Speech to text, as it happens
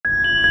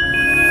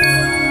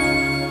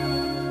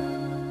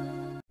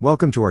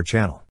Welcome to our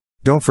channel.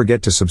 Don't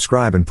forget to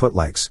subscribe and put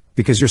likes,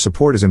 because your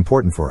support is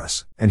important for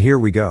us. And here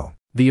we go.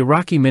 The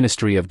Iraqi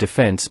Ministry of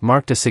Defense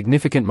marked a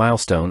significant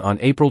milestone on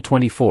April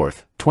 24,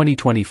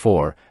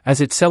 2024, as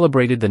it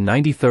celebrated the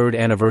 93rd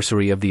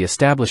anniversary of the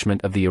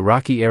establishment of the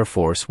Iraqi Air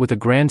Force with a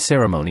grand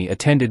ceremony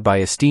attended by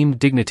esteemed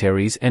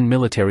dignitaries and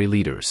military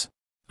leaders.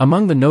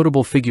 Among the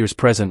notable figures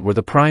present were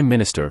the Prime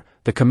Minister,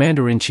 the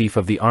Commander-in-Chief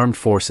of the Armed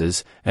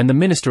Forces, and the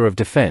Minister of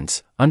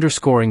Defense,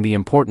 underscoring the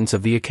importance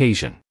of the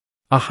occasion.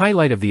 A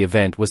highlight of the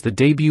event was the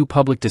debut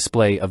public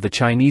display of the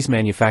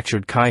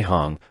Chinese-manufactured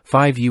Kai-Hong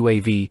 5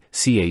 UAV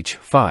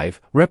CH-5,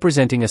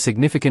 representing a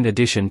significant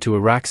addition to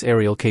Iraq's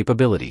aerial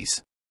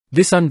capabilities.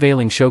 This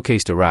unveiling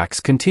showcased Iraq's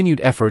continued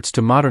efforts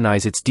to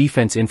modernize its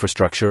defense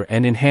infrastructure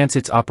and enhance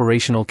its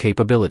operational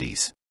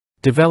capabilities.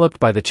 Developed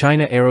by the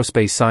China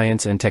Aerospace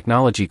Science and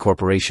Technology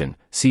Corporation,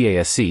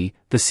 CASC,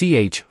 the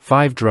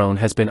CH-5 drone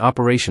has been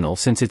operational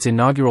since its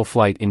inaugural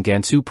flight in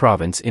Gansu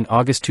Province in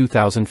August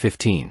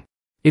 2015.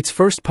 Its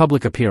first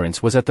public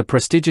appearance was at the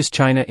prestigious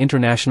China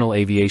International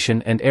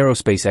Aviation and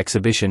Aerospace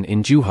Exhibition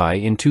in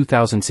Zhuhai in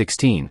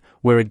 2016,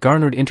 where it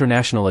garnered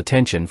international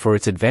attention for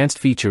its advanced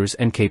features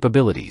and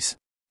capabilities.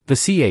 The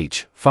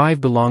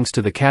CH-5 belongs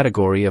to the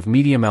category of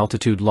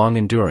medium-altitude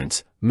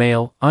long-endurance,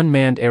 male,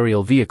 unmanned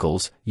aerial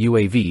vehicles,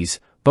 UAVs,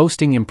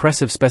 boasting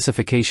impressive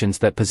specifications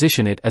that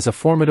position it as a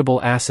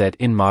formidable asset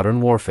in modern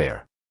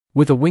warfare.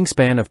 With a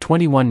wingspan of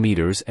 21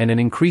 meters and an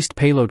increased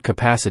payload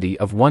capacity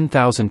of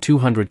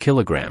 1,200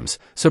 kilograms,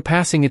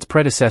 surpassing its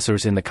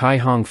predecessors in the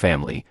Kai-Hong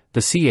family,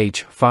 the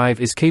CH-5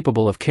 is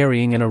capable of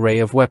carrying an array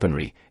of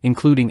weaponry,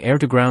 including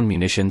air-to-ground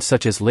munitions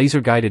such as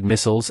laser-guided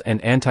missiles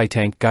and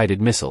anti-tank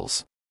guided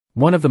missiles.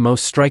 One of the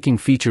most striking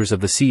features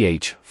of the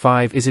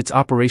CH-5 is its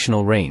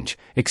operational range,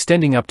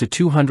 extending up to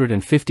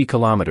 250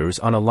 kilometers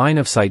on a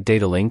line-of-sight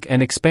data link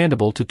and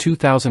expandable to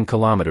 2,000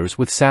 kilometers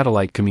with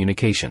satellite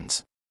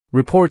communications.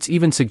 Reports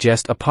even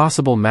suggest a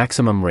possible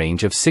maximum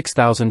range of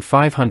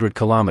 6,500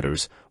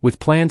 kilometers,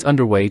 with plans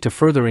underway to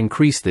further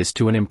increase this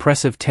to an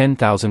impressive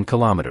 10,000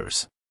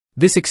 kilometers.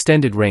 This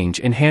extended range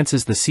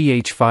enhances the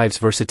CH-5's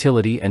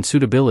versatility and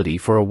suitability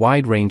for a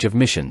wide range of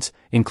missions,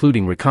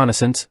 including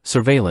reconnaissance,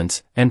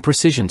 surveillance, and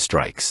precision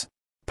strikes.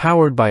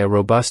 Powered by a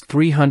robust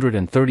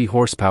 330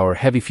 horsepower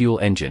heavy fuel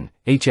engine,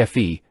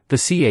 HFE, the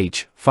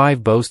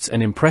CH-5 boasts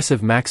an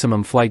impressive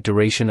maximum flight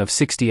duration of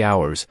 60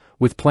 hours,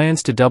 with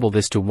plans to double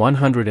this to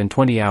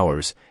 120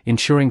 hours,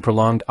 ensuring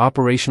prolonged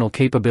operational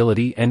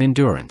capability and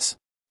endurance.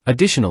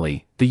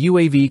 Additionally, the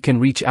UAV can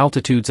reach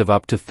altitudes of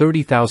up to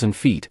 30,000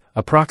 feet,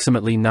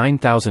 approximately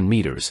 9,000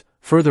 meters,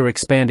 further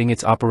expanding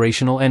its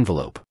operational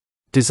envelope.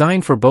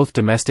 Designed for both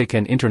domestic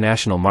and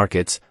international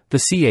markets, the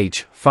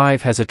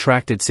CH-5 has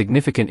attracted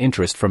significant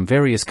interest from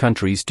various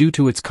countries due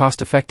to its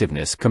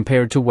cost-effectiveness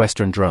compared to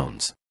Western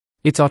drones.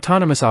 Its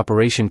autonomous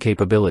operation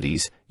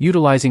capabilities,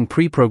 utilizing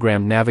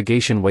pre-programmed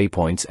navigation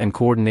waypoints and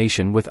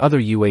coordination with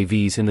other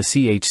UAVs in the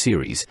CH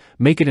series,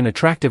 make it an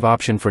attractive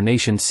option for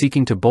nations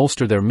seeking to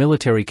bolster their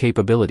military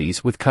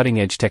capabilities with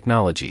cutting-edge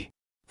technology.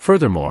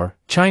 Furthermore,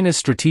 China's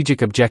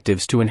strategic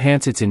objectives to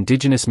enhance its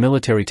indigenous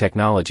military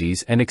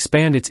technologies and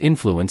expand its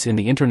influence in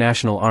the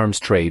international arms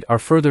trade are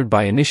furthered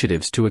by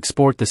initiatives to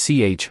export the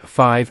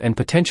CH-5 and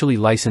potentially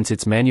license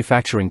its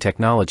manufacturing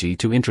technology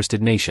to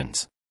interested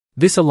nations.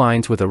 This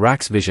aligns with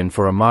Iraq's vision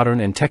for a modern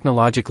and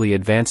technologically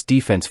advanced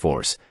defense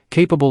force,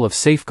 capable of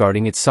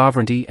safeguarding its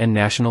sovereignty and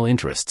national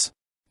interests.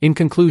 In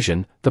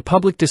conclusion, the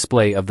public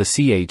display of the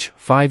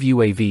CH-5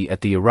 UAV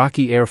at the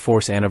Iraqi Air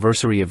Force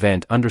anniversary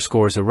event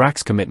underscores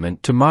Iraq's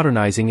commitment to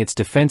modernizing its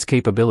defense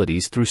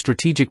capabilities through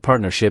strategic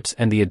partnerships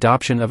and the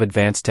adoption of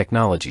advanced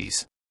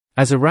technologies.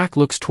 As Iraq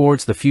looks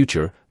towards the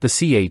future, the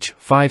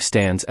CH-5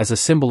 stands as a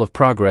symbol of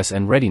progress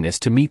and readiness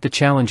to meet the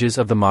challenges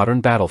of the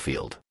modern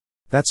battlefield.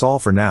 That's all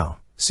for now.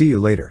 See you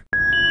later.